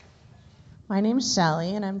My name's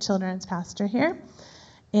Shelly, and I'm children's pastor here.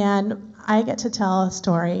 And I get to tell a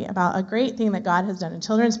story about a great thing that God has done in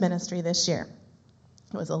children's ministry this year.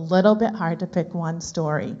 It was a little bit hard to pick one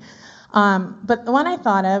story. But the one I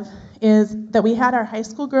thought of is that we had our high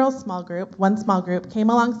school girls small group, one small group, came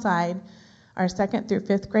alongside our 2nd through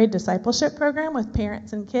 5th grade discipleship program with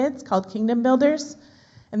parents and kids called Kingdom Builders.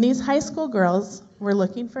 And these high school girls were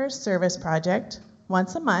looking for a service project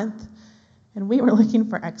once a month, and we were looking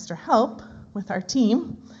for extra help with our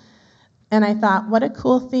team. And I thought, what a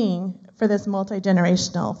cool thing for this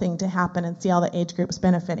multi-generational thing to happen and see all the age groups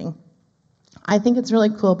benefiting. I think it's really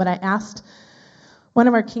cool, but I asked one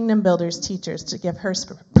of our Kingdom Builders teachers to give her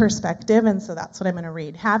perspective, and so that's what I'm going to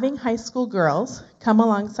read. Having high school girls come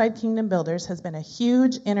alongside Kingdom Builders has been a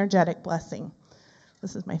huge, energetic blessing.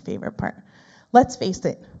 This is my favorite part. Let's face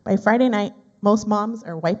it, by Friday night, most moms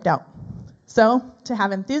are wiped out. So, to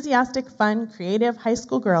have enthusiastic, fun, creative high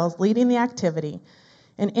school girls leading the activity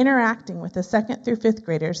and interacting with the 2nd through 5th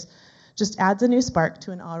graders just adds a new spark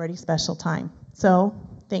to an already special time. So,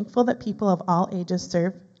 thankful that people of all ages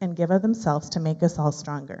serve and give of themselves to make us all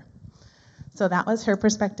stronger. So that was her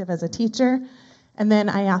perspective as a teacher. And then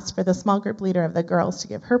I asked for the small group leader of the girls to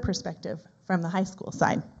give her perspective from the high school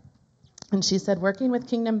side. And she said, working with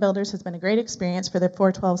Kingdom Builders has been a great experience for the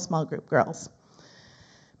 412 small group girls.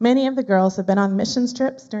 Many of the girls have been on missions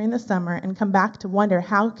trips during the summer and come back to wonder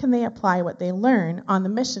how can they apply what they learn on the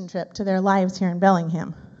mission trip to their lives here in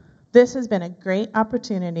Bellingham. This has been a great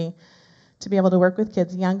opportunity to be able to work with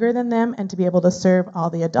kids younger than them and to be able to serve all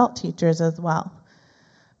the adult teachers as well.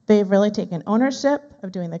 They've really taken ownership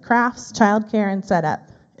of doing the crafts, childcare, and setup.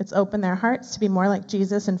 It's opened their hearts to be more like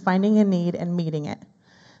Jesus and finding a need and meeting it.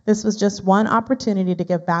 This was just one opportunity to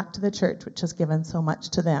give back to the church, which has given so much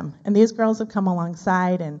to them. And these girls have come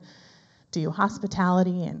alongside and do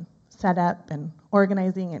hospitality and setup and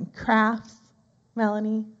organizing and crafts.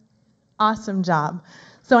 Melanie, awesome job.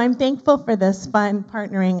 So I'm thankful for this fun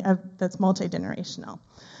partnering that's multi-generational.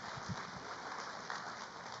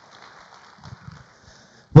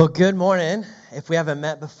 Well, good morning. If we haven't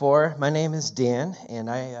met before, my name is Dan, and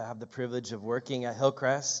I have the privilege of working at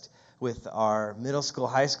Hillcrest with our middle school,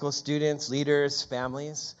 high school students, leaders,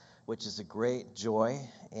 families, which is a great joy.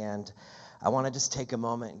 And I want to just take a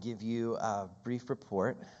moment and give you a brief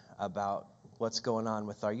report about what's going on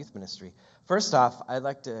with our youth ministry. First off, I'd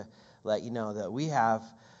like to let you know that we have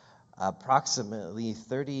approximately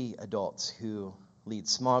 30 adults who lead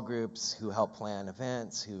small groups, who help plan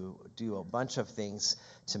events, who do a bunch of things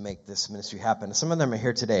to make this ministry happen. Some of them are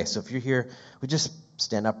here today, so if you're here, we just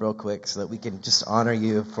stand up real quick so that we can just honor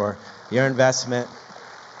you for your investment.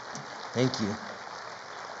 Thank you.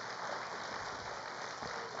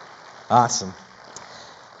 Awesome.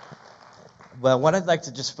 Well, what I'd like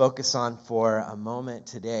to just focus on for a moment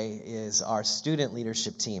today is our student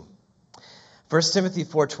leadership team. 1 Timothy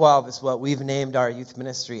 4:12 is what we've named our youth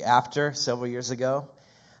ministry after several years ago.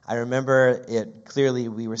 I remember it clearly.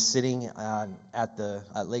 We were sitting at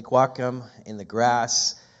Lake Whatcom in the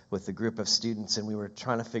grass with a group of students, and we were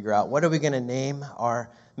trying to figure out what are we going to name our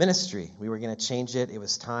ministry. We were going to change it. It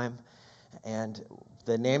was time. And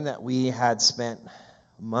the name that we had spent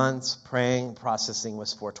months praying, processing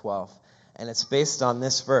was 412. And it's based on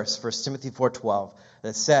this verse, 1 Timothy 4:12,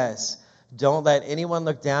 that says, don't let anyone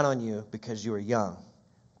look down on you because you are young,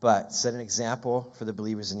 but set an example for the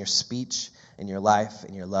believers in your speech, in your life,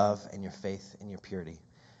 in your love, in your faith, in your purity.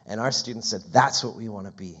 And our students said, that's what we want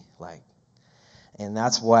to be like. And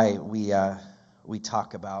that's why we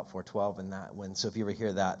talk about 412 and that. So if you ever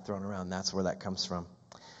hear that thrown around, that's where that comes from.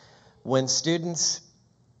 When students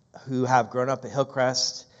who have grown up at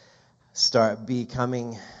Hillcrest start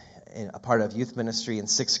becoming a part of youth ministry in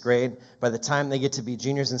 6th grade, by the time they get to be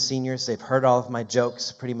juniors and seniors, they've heard all of my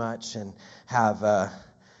jokes pretty much and have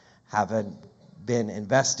been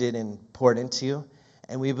invested and poured into.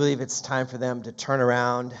 And we believe it's time for them to turn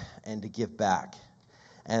around and to give back.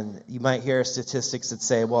 And you might hear statistics that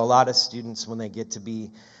say, well, a lot of students, when they get to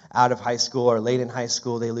be out of high school or late in high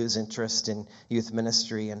school, they lose interest in youth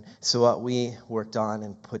ministry. And so what we worked on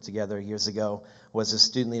and put together years ago was a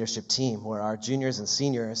student leadership team where our juniors and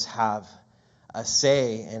seniors have a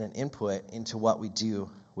say and an input into what we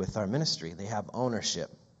do with our ministry. They have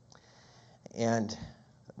ownership. And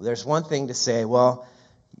there's one thing to say, well,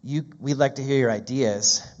 we'd like to hear your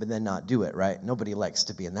ideas, but then not do it, right? Nobody likes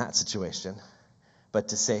to be in that situation. But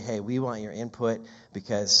to say, hey, we want your input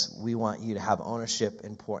because we want you to have ownership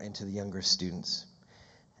and pour into the younger students.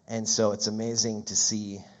 And so it's amazing to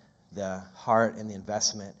see the heart and the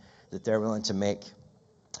investment that they're willing to make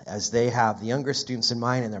as they have the younger students in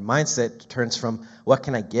mind, and their mindset turns from what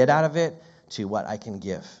can I get out of it to what I can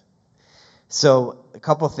give. So a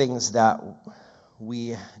couple things that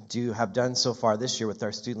we have done so far this year with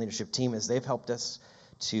our student leadership team is they've helped us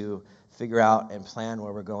to figure out and plan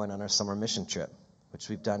where we're going on our summer mission trip, which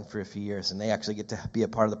we've done for a few years. And they actually get to be a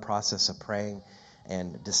part of the process of praying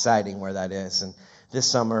and deciding where that is. And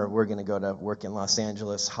this summer, we're going to go to work in Los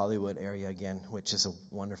Angeles, Hollywood area again, which is a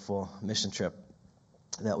wonderful mission trip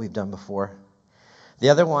that we've done before. The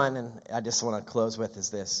other one, and I just want to close with,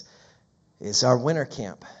 is our winter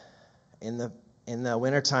camp. In the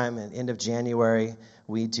wintertime, at the end of January,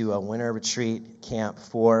 we do a winter retreat camp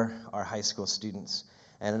for our high school students.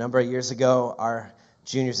 And a number of years ago, our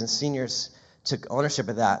juniors and seniors took ownership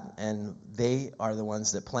of that, and they are the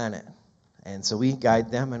ones that plan it. And so we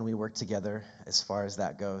guide them, and we work together as far as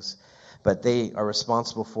that goes. But they are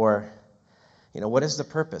responsible for, what is the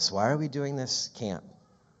purpose? Why are we doing this camp?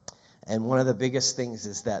 And one of the biggest things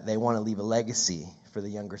is that they want to leave a legacy for the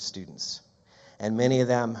younger students. And many of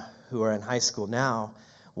them who are in high school now,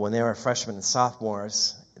 when they were freshmen and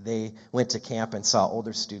sophomores, they went to camp and saw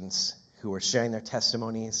older students who were sharing their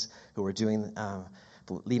testimonies, who were doing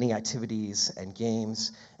leading activities and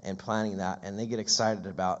games and planning that. And they get excited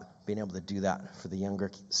about being able to do that for the younger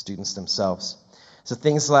students themselves. So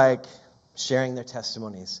things like sharing their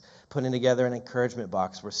testimonies, putting together an encouragement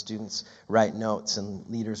box where students write notes and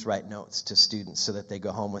leaders write notes to students so that they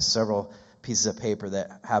go home with several pieces of paper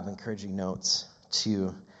that have encouraging notes,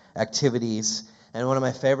 to activities. And one of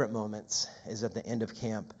my favorite moments is at the end of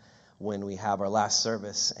camp when we have our last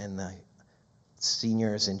service and the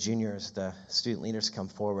seniors and juniors, the student leaders come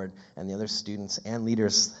forward, and the other students and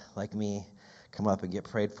leaders like me come up and get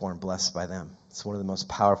prayed for and blessed by them. It's one of the most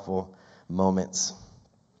powerful moments.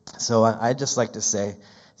 So I'd just like to say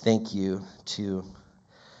thank you to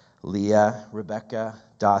Leah, Rebecca,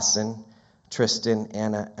 Dawson, Tristan,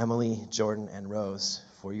 Anna, Emily, Jordan, and Rose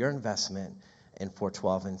for your investment in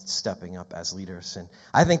 412 and stepping up as leaders. And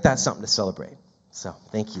I think that's something to celebrate. So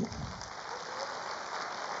thank you.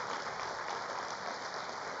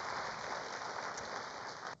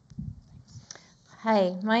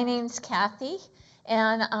 Hi, my name's Kathy,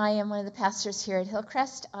 and I am one of the pastors here at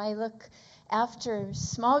Hillcrest. I look after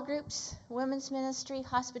small groups, women's ministry,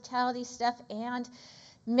 hospitality stuff, and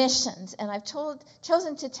missions. And I've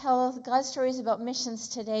chosen to tell God's stories about missions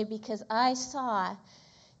today because I saw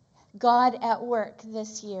God at work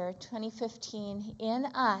this year, 2015, in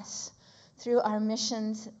us through our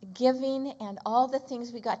missions giving and all the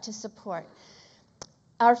things we got to support.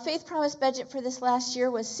 Our Faith Promise budget for this last year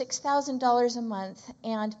was $6,000 a month,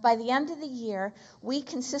 and by the end of the year, we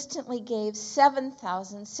consistently gave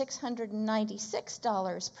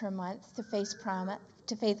 $7,696 per month to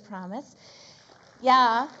Faith Promise.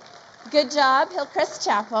 Yeah, good job, Hillcrest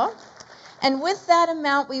Chapel. And with that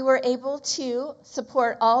amount, we were able to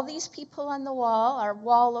support all these people on the wall, our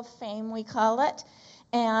wall of fame, we call it.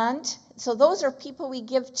 And so those are people we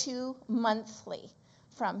give to monthly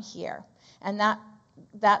from here. And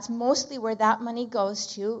that's mostly where that money goes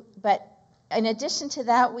to. But in addition to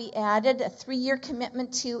that, we added a 3-year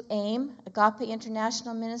commitment to AIM, Agape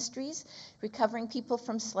International Ministries, recovering people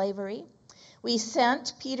from slavery. We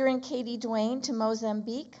sent Peter and Katie Duane to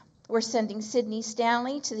Mozambique. We're sending Sydney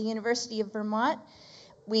Stanley to the University of Vermont.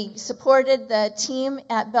 We supported the team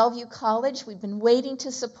at Bellevue College. We've been waiting to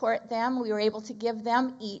support them. We were able to give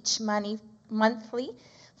them each money monthly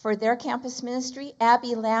for their campus ministry.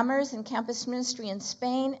 Abby Lammers in campus ministry in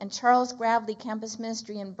Spain, and Charles Gravely campus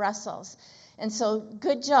ministry in Brussels. And so,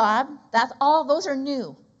 good job. Those are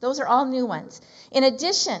new. Those are all new ones. In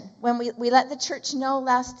addition, when we let the church know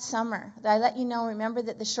last summer, I let you know, remember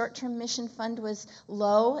that the short-term mission fund was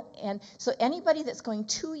low, and so anybody that's going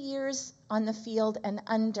 2 years on the field and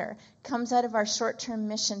under comes out of our short-term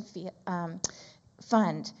mission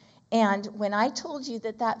fund. And when I told you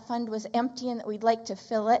that fund was empty and that we'd like to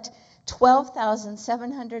fill it,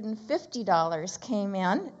 $12,750 came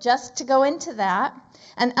in just to go into that.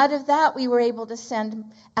 And out of that, we were able to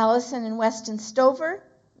send Allison and Weston Stover,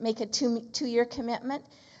 make a 2-year commitment,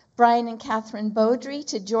 Brian and Catherine Beaudry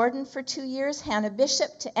to Jordan for 2 years, Hannah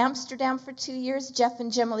Bishop to Amsterdam for 2 years, Jeff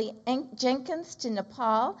and Jemily Jenkins to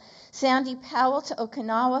Nepal, Sandy Powell to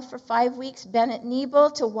Okinawa for 5 weeks, Bennett Nebel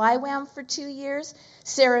to YWAM for 2 years,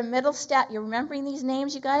 Sarah Middlestat, you're remembering these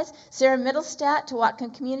names, you guys? Sarah Middlestat to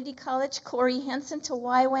Whatcom Community College, Corey Henson to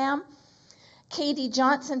YWAM, Katie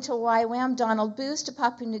Johnson to YWAM, Donald Booz to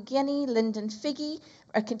Papua New Guinea, Lyndon Figge,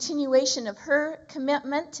 a continuation of her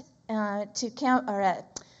commitment to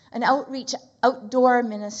an outreach outdoor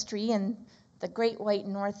ministry in the Great White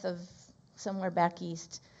North of somewhere back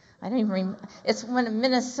east. I don't even remember. It's one of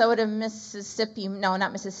Minnesota, Mississippi. No,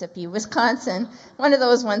 not Mississippi. Wisconsin. One of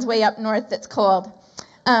those ones way up north that's cold.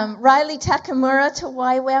 Riley Takamura to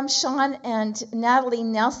YWAM, Sean and Natalie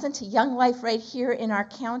Nelson to Young Life right here in our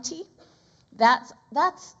county. That's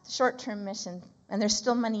short-term mission, and there's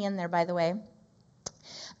still money in there, by the way.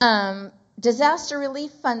 Disaster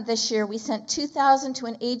Relief Fund this year, we sent $2,000 to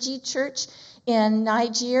an AG church in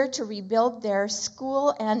Niger to rebuild their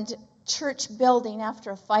school and church building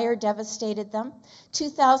after a fire devastated them.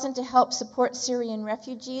 $2,000 to help support Syrian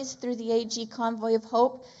refugees through the AG Convoy of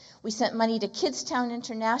Hope. We sent money to Kidstown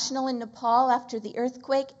International in Nepal after the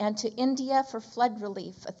earthquake, and to India for flood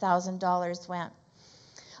relief. $1,000 went.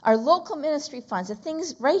 Our local ministry funds, the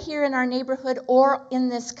things right here in our neighborhood or in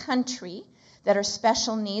this country that are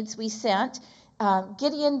special needs, we sent.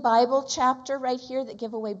 Gideon Bible chapter right here that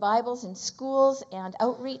give away Bibles in schools and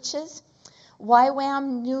outreaches.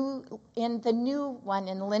 YWAM in the new one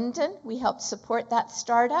in Linden, we helped support that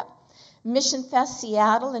startup. Mission Fest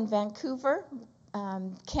Seattle and Vancouver.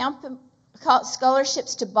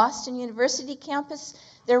 Scholarships to Boston University campus,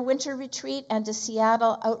 their winter retreat, and to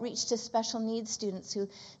Seattle outreach to special needs students who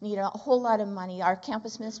need a whole lot of money. Our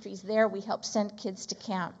campus ministry is there. We help send kids to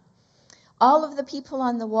camp. All of the people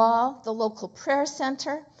on the wall, the local prayer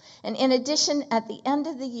center, and in addition, at the end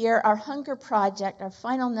of the year, our hunger project, our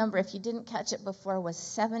final number, if you didn't catch it before, was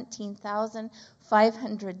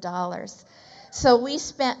 $17,500. So we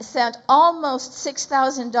sent almost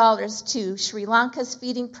 $6,000 to Sri Lanka's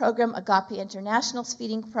feeding program, Agape International's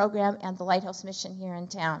feeding program, and the Lighthouse Mission here in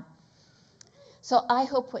town. So I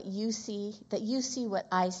hope that you see what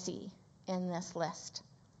I see in this list.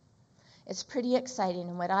 It's pretty exciting,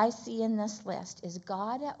 and what I see in this list is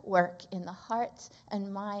God at work in the hearts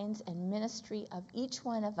and minds and ministry of each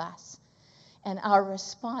one of us, and our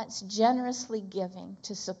response generously giving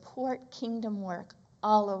to support kingdom work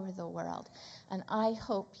all over the world. And I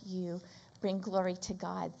hope you bring glory to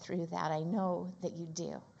God through that. I know that you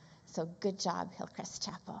do. So good job, Hillcrest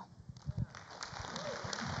Chapel.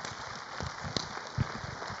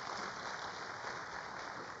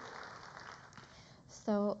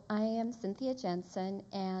 So I am Cynthia Jensen,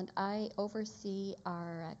 and I oversee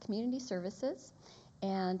our community services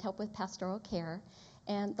and help with pastoral care.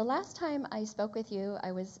 And the last time I spoke with you,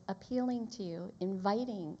 I was appealing to you,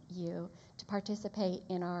 inviting you to participate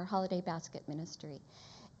in our holiday basket ministry.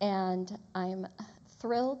 And I'm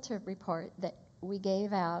thrilled to report that we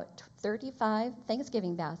gave out 35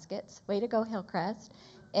 Thanksgiving baskets, way to go Hillcrest,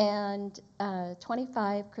 and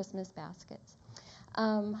 25 Christmas baskets.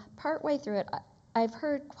 Partway through it, I've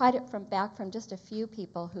heard back from just a few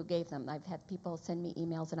people who gave them. I've had people send me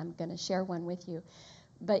emails, and I'm going to share one with you.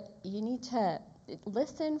 But you need to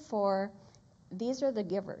listen for, these are the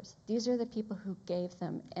givers. These are the people who gave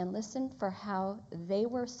them, and listen for how they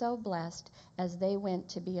were so blessed as they went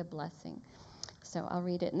to be a blessing. So I'll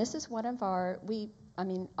read it. And this is one of our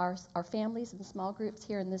families and small groups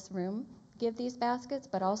here in this room give these baskets,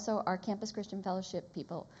 but also our Campus Christian Fellowship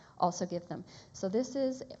people also give them. So this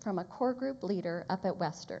is from a core group leader up at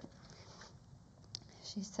Western.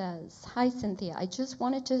 She says, "Hi, Cynthia. I just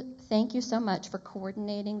wanted to thank you so much for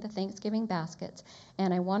coordinating the Thanksgiving baskets,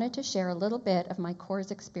 and I wanted to share a little bit of my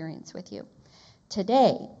core's experience with you.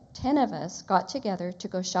 Today, 10 of us got together to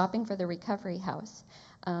go shopping for the Recovery House.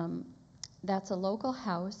 That's a local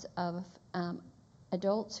house of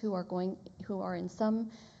adults who are in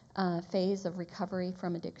some phase of recovery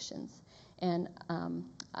from addictions. And a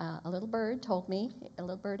little bird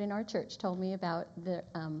in our church told me about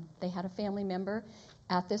they had a family member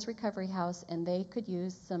at this recovery house, and they could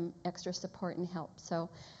use some extra support and help. So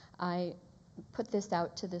I put this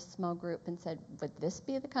out to this small group and said, would this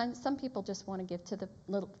be the kind? Some people just want to give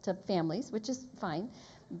to families, which is fine,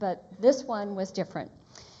 but this one was different.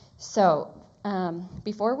 So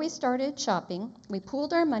before we started shopping, we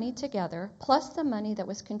pooled our money together, plus the money that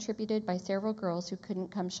was contributed by several girls who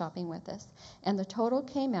couldn't come shopping with us. And the total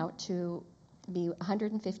came out to be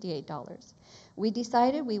 $158. We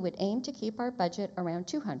decided we would aim to keep our budget around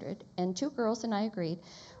 $200, and 2 girls and I agreed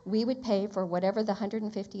we would pay for whatever the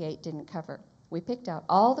 $158 didn't cover. We picked out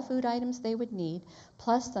all the food items they would need,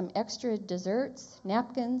 plus some extra desserts,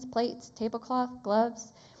 napkins, plates, tablecloth,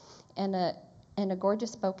 gloves, and a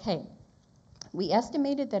gorgeous bouquet. We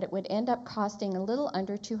estimated that it would end up costing a little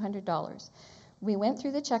under $200. We went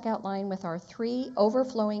through the checkout line with our 3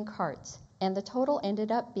 overflowing carts, and the total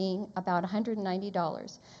ended up being about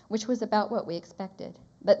 $190, which was about what we expected.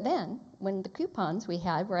 But then, when the coupons we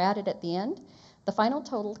had were added at the end, the final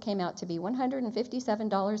total came out to be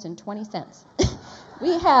 $157.20.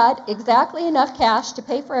 We had exactly enough cash to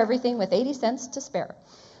pay for everything with 80 cents to spare.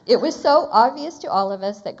 It was so obvious to all of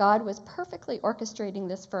us that God was perfectly orchestrating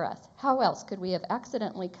this for us. How else could we have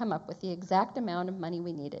accidentally come up with the exact amount of money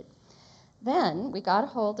we needed? Then we got a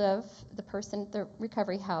hold of the person at the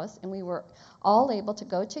recovery house, and we were all able to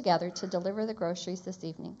go together to deliver the groceries this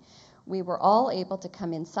evening. We were all able to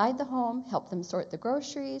come inside the home, help them sort the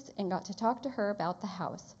groceries, and got to talk to her about the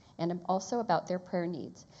house and also about their prayer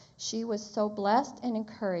needs. She was so blessed and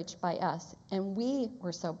encouraged by us, and we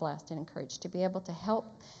were so blessed and encouraged to be able to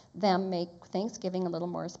help them make Thanksgiving a little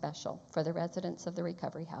more special for the residents of the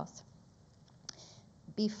recovery house.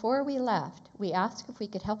 Before we left, we asked if we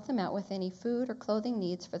could help them out with any food or clothing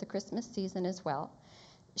needs for the Christmas season as well.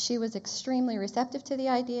 She was extremely receptive to the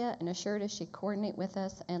idea and assured us she'd coordinate with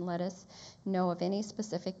us and let us know of any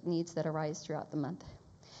specific needs that arise throughout the month.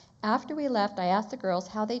 After we left, I asked the girls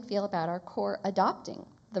how they'd feel about our core adopting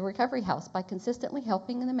the recovery house by consistently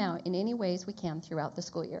helping them out in any ways we can throughout the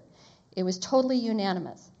school year. It was totally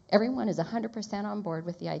unanimous. Everyone is 100% on board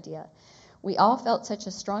with the idea. We all felt such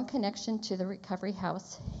a strong connection to the recovery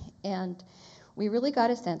house, and we really got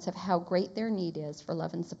a sense of how great their need is for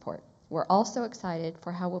love and support. We're also excited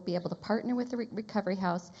for how we'll be able to partner with the recovery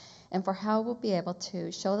house and for how we'll be able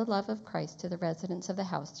to show the love of Christ to the residents of the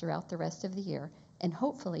house throughout the rest of the year and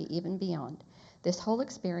hopefully even beyond. This whole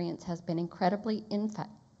experience has been incredibly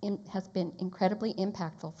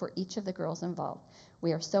impactful for each of the girls involved.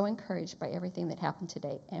 We are so encouraged by everything that happened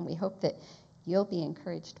today, and we hope that you'll be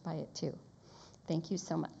encouraged by it too. Thank you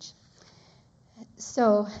so much.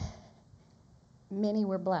 So many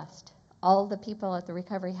were blessed. All the people at the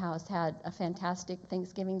recovery house had a fantastic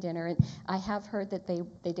Thanksgiving dinner, and I have heard that they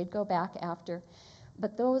did go back after.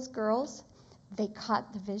 But those girls, they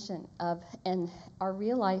caught the vision of and are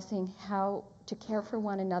realizing how to care for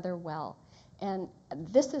one another well. And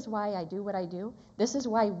this is why I do what I do. This is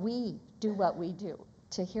why we do what we do,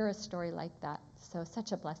 to hear a story like that. So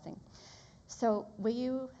such a blessing. So will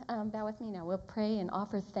you bow with me now? We'll pray and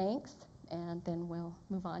offer thanks, and then we'll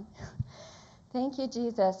move on. Thank you,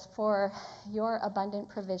 Jesus, for your abundant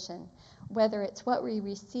provision, whether it's what we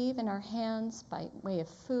receive in our hands by way of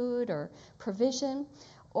food or provision,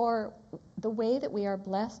 or the way that we are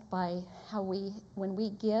blessed by how when we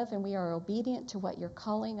give and we are obedient to what you're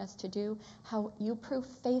calling us to do, how you prove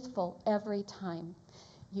faithful every time.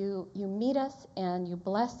 You meet us and you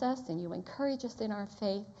bless us and you encourage us in our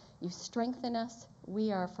faith. You strengthen us.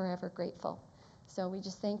 We are forever grateful. So we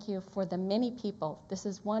just thank you for the many people. This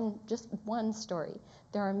is just one story.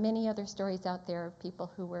 There are many other stories out there of people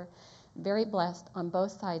who were very blessed on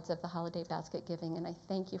both sides of the holiday basket giving, and I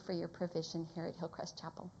thank you for your provision here at Hillcrest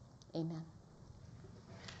Chapel. Amen.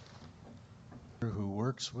 Who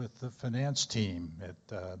works with the finance team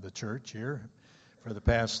at the church here for the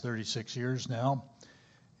past 36 years now.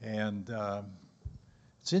 And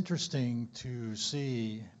it's interesting to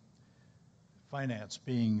see finance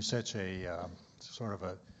being such a sort of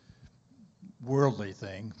a worldly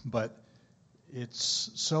thing, but it's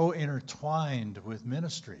so intertwined with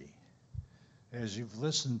ministry. As you've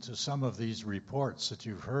listened to some of these reports that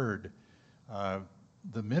you've heard,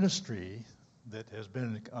 the ministry that has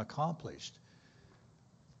been accomplished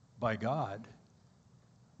by God,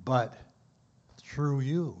 but through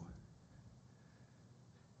you.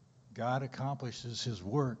 God accomplishes his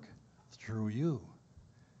work through you.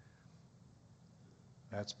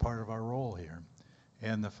 That's part of our role here.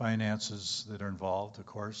 And the finances that are involved, of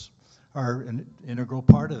course, are an integral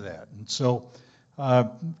part of that. And so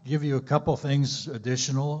give you a couple things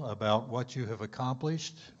additional about what you have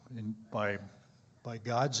accomplished by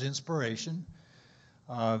God's inspiration.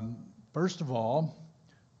 First of all,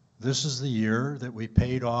 this is the year that we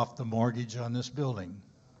paid off the mortgage on this building.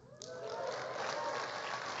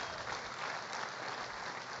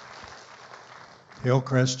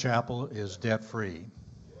 Hillcrest Chapel is debt-free.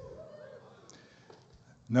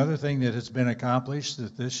 Another thing that has been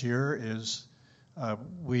accomplished this year is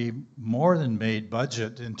we more than made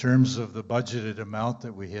budget in terms of the budgeted amount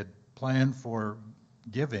that we had planned for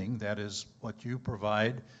giving. That is what you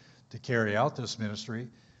provide to carry out this ministry.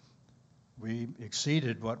 We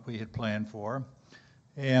exceeded what we had planned for.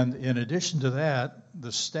 And in addition to that,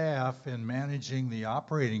 the staff in managing the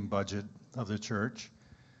operating budget of the church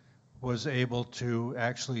was able to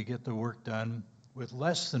actually get the work done with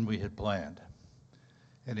less than we had planned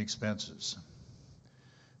in expenses.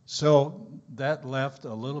 So that left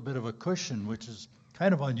a little bit of a cushion, which is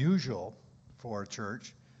kind of unusual for a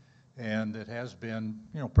church, and it has been,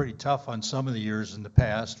 pretty tough on some of the years in the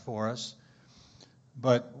past for us.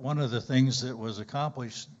 But one of the things that was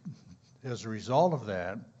accomplished as a result of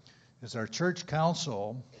that is our church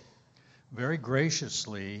council very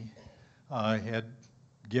graciously had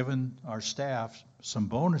given our staff some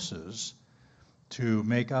bonuses to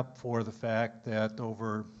make up for the fact that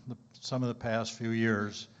over some of the past few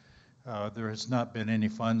years, there has not been any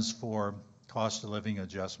funds for cost of living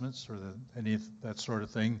adjustments or any of that sort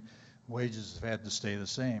of thing, wages have had to stay the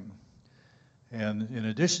same. And in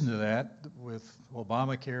addition to that, with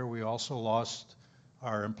Obamacare, we also lost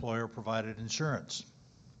our employer-provided insurance.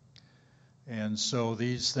 And so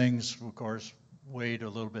these things, of course, weighed a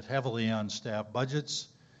little bit heavily on staff budgets,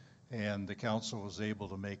 and the council was able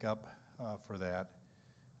to make up for that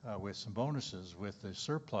with some bonuses, with the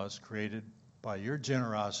surplus created by your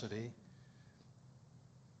generosity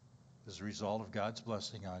as a result of God's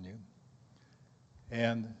blessing on you,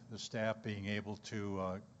 and the staff being able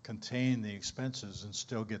to contain the expenses and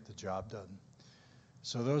still get the job done.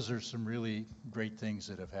 So those are some really great things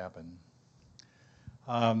that have happened.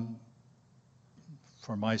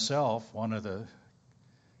 For myself, one of the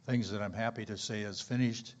things that I'm happy to say is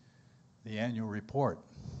finished. The annual report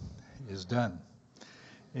is done.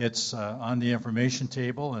 It's on the information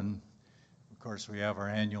table, and of course we have our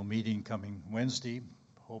annual meeting coming Wednesday.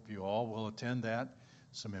 Hope you all will attend that.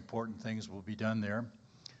 Some important things will be done there.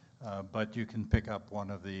 But you can pick up one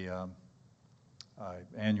of the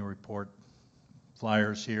annual report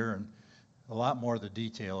flyers here, and a lot more of the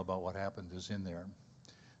detail about what happened is in there.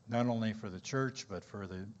 Not only for the church, but for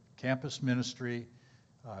the campus ministry,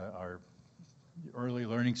 our Early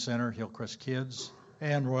Learning Center, Hillcrest Kids,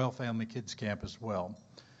 and Royal Family Kids Camp as well.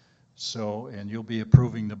 So, and you'll be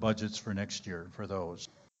approving the budgets for next year for those.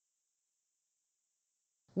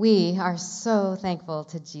 We are so thankful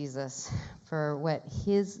to Jesus for what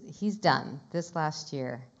he's done this last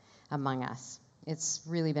year among us. It's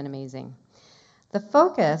really been amazing. The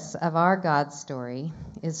focus of our God story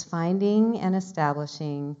is finding and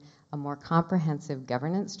establishing a more comprehensive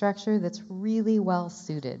governance structure that's really well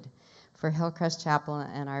suited for Hillcrest Chapel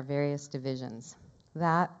and our various divisions.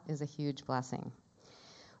 That is a huge blessing.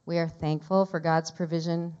 We are thankful for God's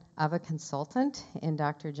provision of a consultant in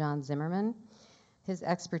Dr. John Zimmerman. His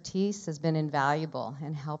expertise has been invaluable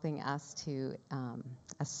in helping us to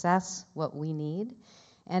assess what we need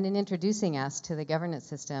and in introducing us to the governance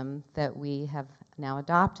system that we have now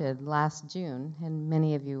adopted last June, and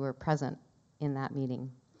many of you were present in that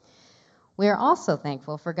meeting. We are also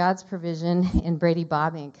thankful for God's provision in Brady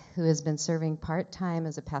Bobbink, who has been serving part-time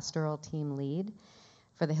as a pastoral team lead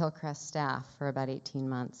for the Hillcrest staff for about 18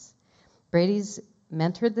 months. Brady's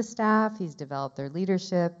mentored the staff, he's developed their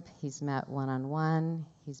leadership, he's met one-on-one,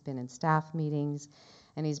 he's been in staff meetings,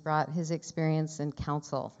 and he's brought his experience and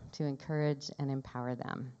counsel to encourage and empower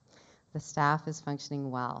them. The staff is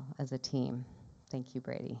functioning well as a team. Thank you,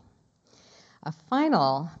 Brady. A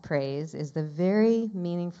final praise is the very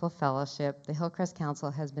meaningful fellowship the Hillcrest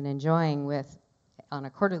Council has been enjoying with, on a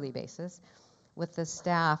quarterly basis, with the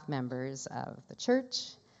staff members of the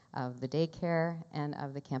church, of the daycare, and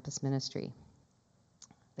of the campus ministry.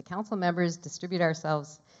 The council members distribute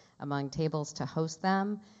ourselves among tables to host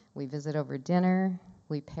them. We visit over dinner.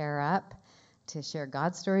 We pair up to share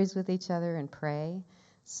God stories with each other and pray.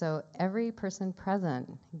 So every person present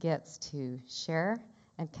gets to share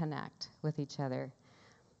and connect with each other.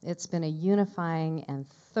 It's been a unifying and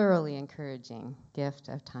thoroughly encouraging gift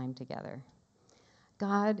of time together.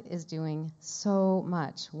 God is doing so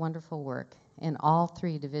much wonderful work in all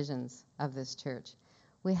three divisions of this church.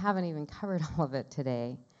 We haven't even covered all of it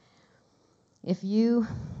today. If you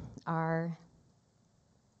are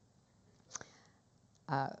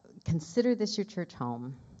consider this your church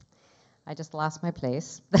home. I just lost my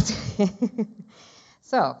place.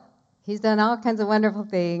 So he's done all kinds of wonderful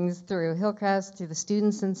things through Hillcrest, through the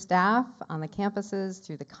students and staff on the campuses,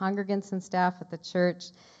 through the congregants and staff at the church,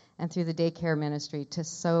 and through the daycare ministry to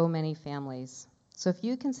so many families. So if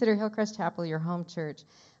you consider Hillcrest Chapel your home church,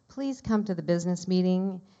 please come to the business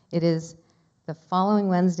meeting. It is the following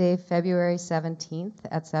Wednesday, February 17th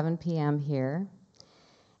at 7 p.m. here.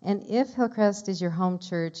 And if Hillcrest is your home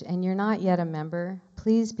church and you're not yet a member,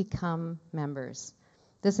 please become members.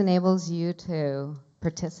 This enables you to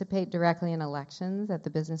participate directly in elections at the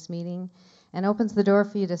business meeting and opens the door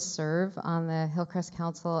for you to serve on the Hillcrest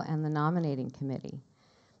Council and the nominating committee.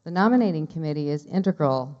 The nominating committee is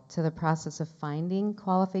integral to the process of finding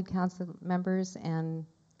qualified council members and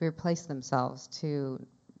replace themselves to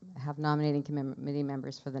have nominating committee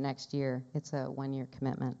members for the next year. It's a one-year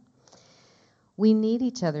commitment. We need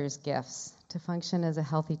each other's gifts to function as a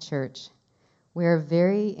healthy church. We are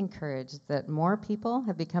very encouraged that more people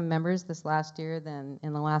have become members this last year than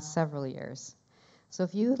in the last several years. So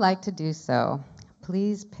if you would like to do so,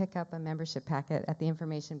 please pick up a membership packet at the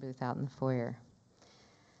information booth out in the foyer.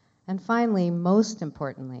 And finally, most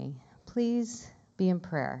importantly, please be in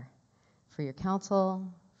prayer for your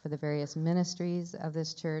council, for the various ministries of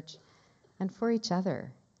this church, and for each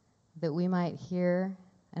other, that we might hear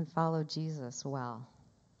and follow Jesus well.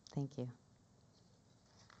 Thank you.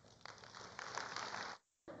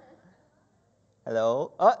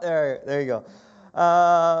 Hello. Oh, there you go.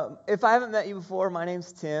 If I haven't met you before, my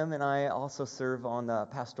name's Tim, and I also serve on the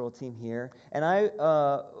pastoral team here. And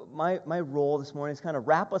my role this morning is kind of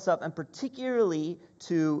wrap us up, and particularly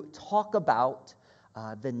to talk about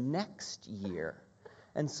the next year.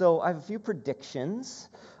 And so I have a few predictions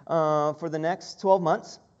for the next 12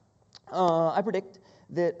 months. I predict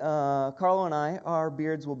that Carlo and I, our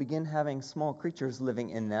beards will begin having small creatures living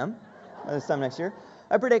in them this time next year.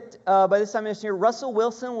 I predict by this time next year, Russell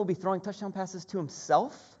Wilson will be throwing touchdown passes to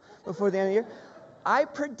himself before the end of the year. I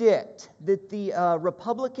predict that the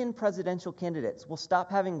Republican presidential candidates will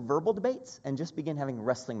stop having verbal debates and just begin having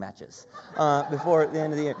wrestling matches before the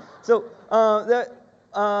end of the year. So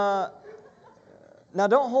now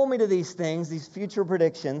don't hold me to these things, these future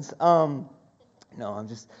predictions. No, I'm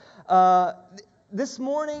just... this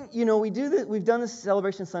morning, we've done this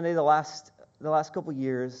Celebration Sunday the last couple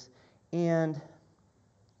years, and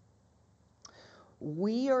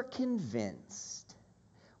we're convinced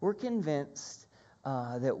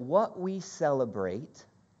that what we celebrate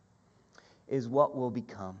is what will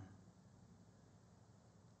become.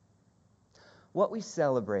 What we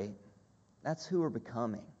celebrate, that's who we're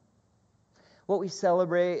becoming. What we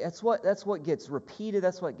celebrate, that's what gets repeated,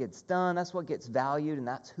 that's what gets done, that's what gets valued, and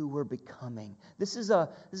that's who we're becoming. This is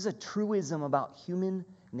a truism about human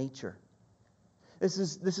nature. This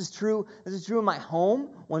is true in my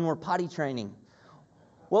home when we're potty training.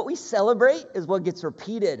 What we celebrate is what gets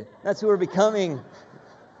repeated. That's who we're becoming.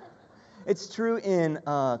 It's true in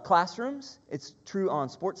classrooms. It's true on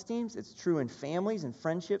sports teams. It's true in families and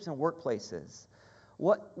friendships and workplaces.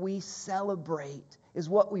 What we celebrate is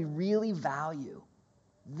what we really value.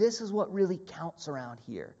 This is what really counts around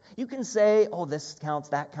here. You can say, oh, this counts,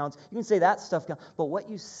 that counts. You can say that stuff counts. But what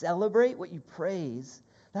you celebrate, what you praise,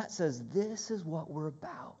 that says this is what we're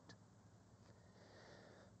about.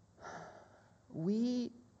 We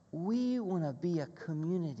want to be a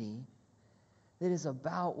community that is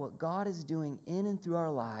about what God is doing in and through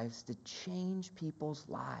our lives to change people's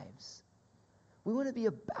lives. We want to be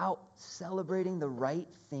about celebrating the right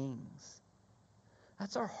things.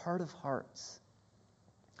 That's our heart of hearts.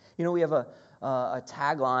 We have a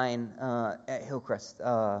tagline at Hillcrest,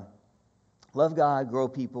 love God, grow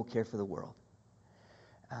people, care for the world.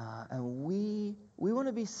 And we want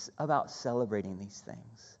to be about celebrating these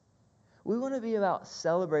things. We want to be about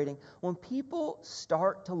celebrating when people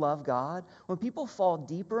start to love God, when people fall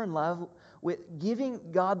deeper in love with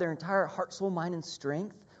giving God their entire heart, soul, mind, and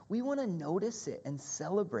strength. We want to notice it and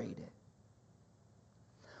celebrate it.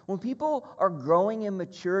 When people are growing in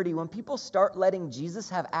maturity, when people start letting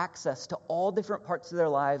Jesus have access to all different parts of their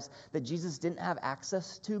lives that Jesus didn't have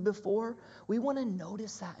access to before, we want to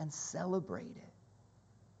notice that and celebrate it.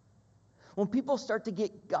 When people start to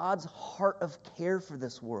get God's heart of care for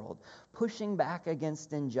this world, pushing back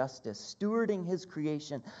against injustice, stewarding His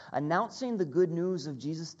creation, announcing the good news of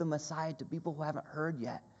Jesus the Messiah to people who haven't heard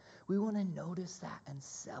yet, we want to notice that and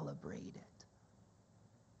celebrate it.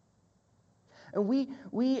 And we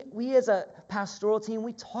as a pastoral team,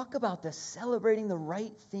 we talk about this, celebrating the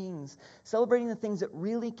right things, celebrating the things that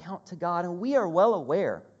really count to God. And we are well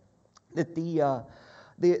aware that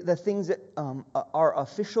the things that are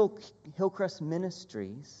official Hillcrest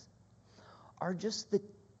ministries are just the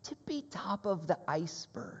tippy top of the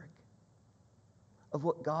iceberg of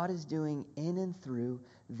what God is doing in and through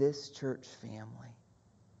this church family.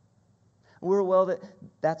 We're aware that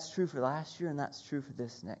that's true for last year and that's true for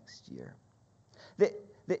this next year. That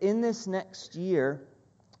in this next year,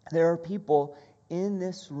 there are people in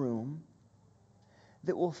this room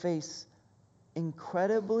that will face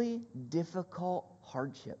incredibly difficult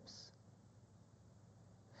hardships.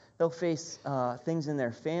 They'll face things in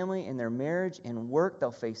their family, in their marriage, in work.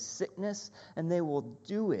 They'll face sickness, and they will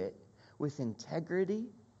do it with integrity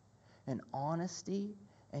and honesty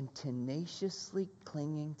and tenaciously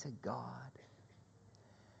clinging to God.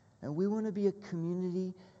 And we want to be a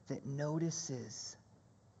community that notices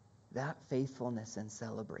that faithfulness and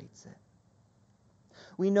celebrates it.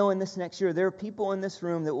 We know in this next year, there are people in this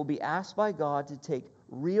room that will be asked by God to take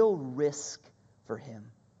real risk for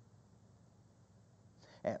Him.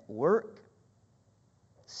 At work,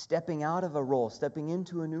 stepping out of a role, stepping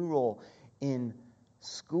into a new role. In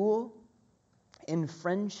school, in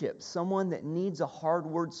friendship, someone that needs a hard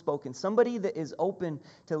word spoken, somebody that is open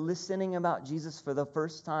to listening about Jesus for the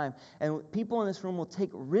first time. And people in this room will take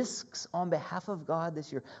risks on behalf of God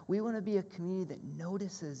this year. We want to be a community that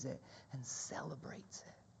notices it and celebrates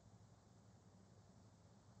it.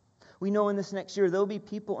 We know in this next year there'll be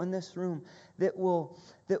people in this room that will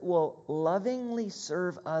lovingly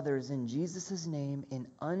serve others in Jesus' name in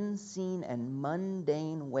unseen and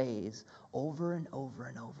mundane ways over and over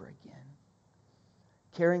and over again.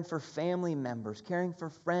 Caring for family members, caring for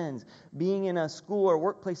friends, being in a school or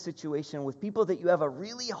workplace situation with people that you have a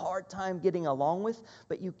really hard time getting along with,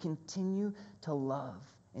 but you continue to love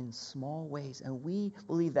in small ways. And we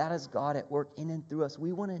believe that is God at work in and through us.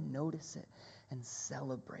 We want to notice it and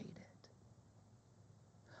celebrate it.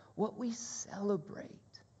 What we celebrate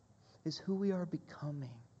is who we are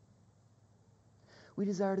becoming. We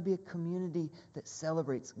desire to be a community that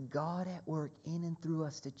celebrates God at work in and through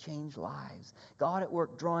us to change lives. God at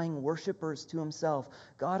work drawing worshipers to himself.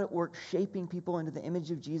 God at work shaping people into the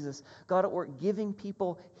image of Jesus. God at work giving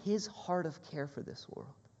people his heart of care for this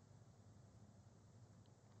world.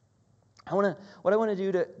 What I want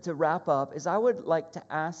to do to wrap up is I would like to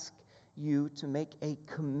ask you to make a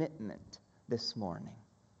commitment this morning.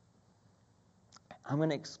 I'm going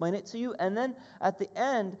to explain it to you, and then at the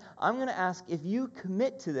end, I'm going to ask, if you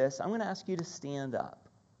commit to this, I'm going to ask you to stand up.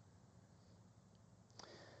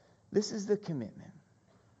 This is the commitment.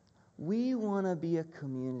 We want to be a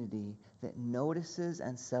community that notices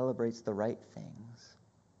and celebrates the right things.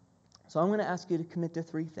 So I'm going to ask you to commit to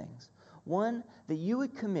 3 things. One, that you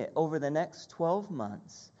would commit over the next 12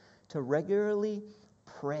 months to regularly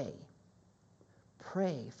pray.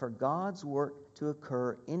 Pray for God's work to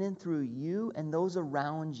occur in and through you and those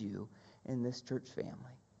around you in this church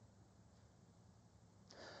family.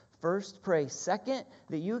 First, pray. Second,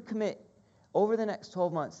 that you would commit over the next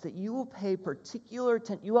 12 months that you will pay particular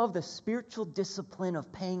attention. You have the spiritual discipline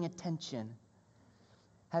of paying attention,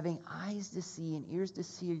 having eyes to see and ears to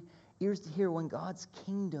see, ears to hear when God's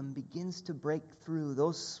kingdom begins to break through.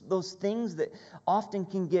 Those things that often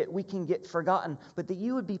we can get forgotten, but that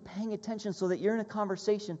you would be paying attention so that you're in a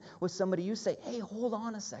conversation with somebody. You say, hey, hold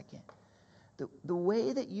on a second. The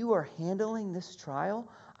way that you are handling this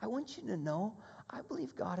trial, I want you to know, I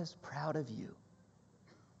believe God is proud of you.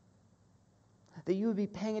 That you would be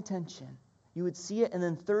paying attention. You would see it, and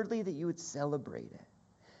then thirdly, that you would celebrate it.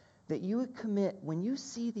 That you would commit, when you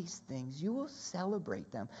see these things, you will celebrate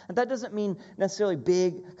them. And that doesn't mean necessarily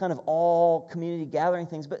big, kind of all community gathering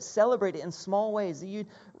things, but celebrate it in small ways. That you'd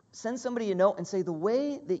send somebody a note and say, the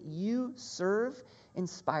way that you serve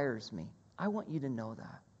inspires me. I want you to know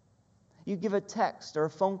that. You give a text or a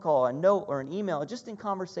phone call, a note or an email, just in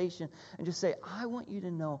conversation, and just say, I want you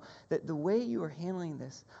to know that the way you are handling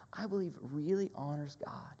this, I believe really honors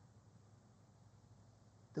God.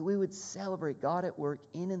 That we would celebrate God at work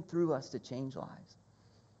in and through us to change lives.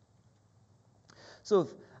 So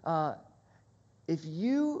if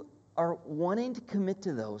you are wanting to commit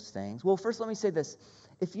to those things, well, first let me say this.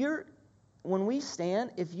 When we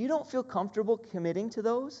stand, if you don't feel comfortable committing to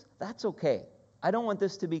those, that's okay. I don't want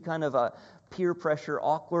this to be kind of a peer pressure,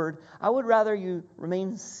 awkward. I would rather you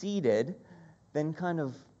remain seated than kind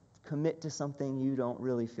of commit to something you don't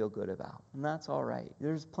really feel good about. And that's all right.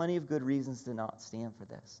 There's plenty of good reasons to not stand for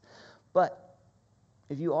this. But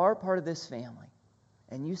if you are part of this family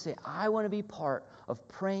and you say, I want to be part of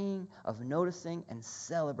praying, of noticing, and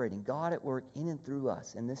celebrating God at work in and through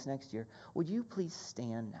us in this next year, would you please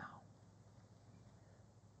stand now?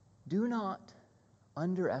 Do not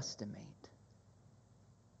underestimate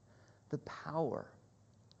the power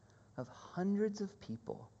of hundreds of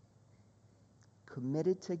people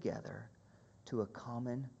committed together to a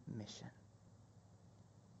common mission.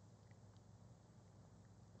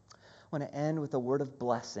 I want to end with a word of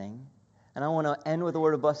blessing, and I want to end with a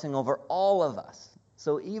word of blessing over all of us.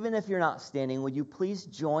 So even if you're not standing, would you please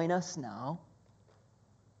join us now?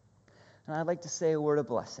 And I'd like to say a word of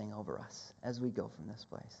blessing over us as we go from this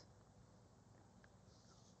place.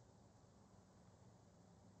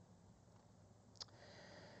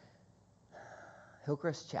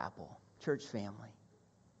 Hillcrest Chapel, church family,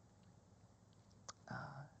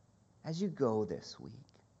 as you go this week,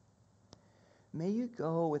 may you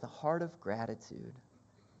go with a heart of gratitude,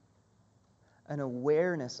 an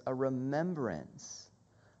awareness, a remembrance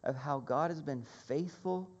of how God has been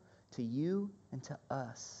faithful to you and to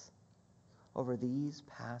us over these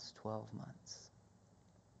past 12 months.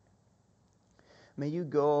 May you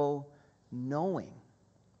go knowing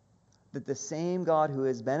that the same God who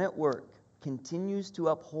has been at work continues to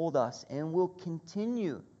uphold us and will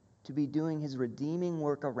continue to be doing his redeeming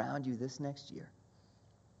work around you this next year.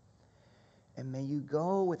 And may you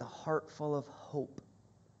go with a heart full of hope.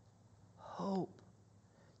 Hope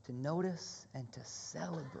to notice and to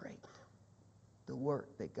celebrate the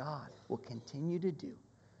work that God will continue to do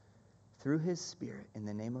through his Spirit in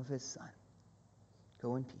the name of his Son.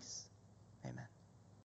 Go in peace. Amen.